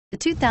The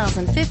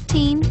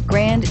 2015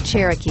 Grand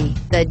Cherokee.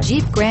 The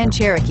Jeep Grand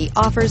Cherokee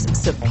offers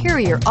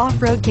superior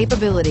off-road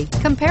capability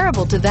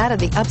comparable to that of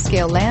the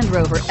upscale Land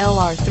Rover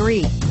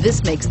LR3.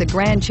 This makes the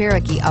Grand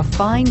Cherokee a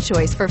fine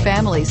choice for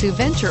families who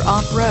venture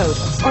off-road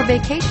or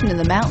vacation in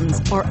the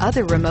mountains or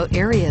other remote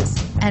areas,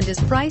 and is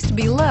priced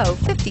below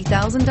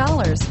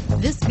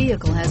 $50,000. This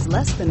vehicle has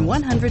less than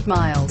 100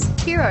 miles.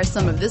 Here are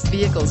some of this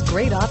vehicle's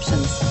great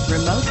options: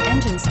 remote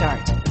engine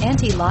start,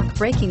 anti-lock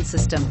braking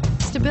system,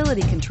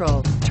 stability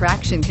control,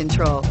 traction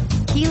control,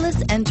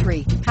 keyless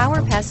entry,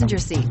 power passenger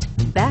seat,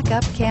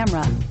 backup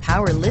camera,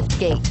 power lift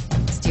gate,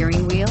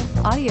 steering wheel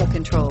audio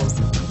controls,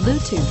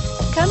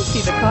 Bluetooth. Come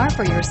see the car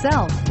for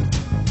yourself.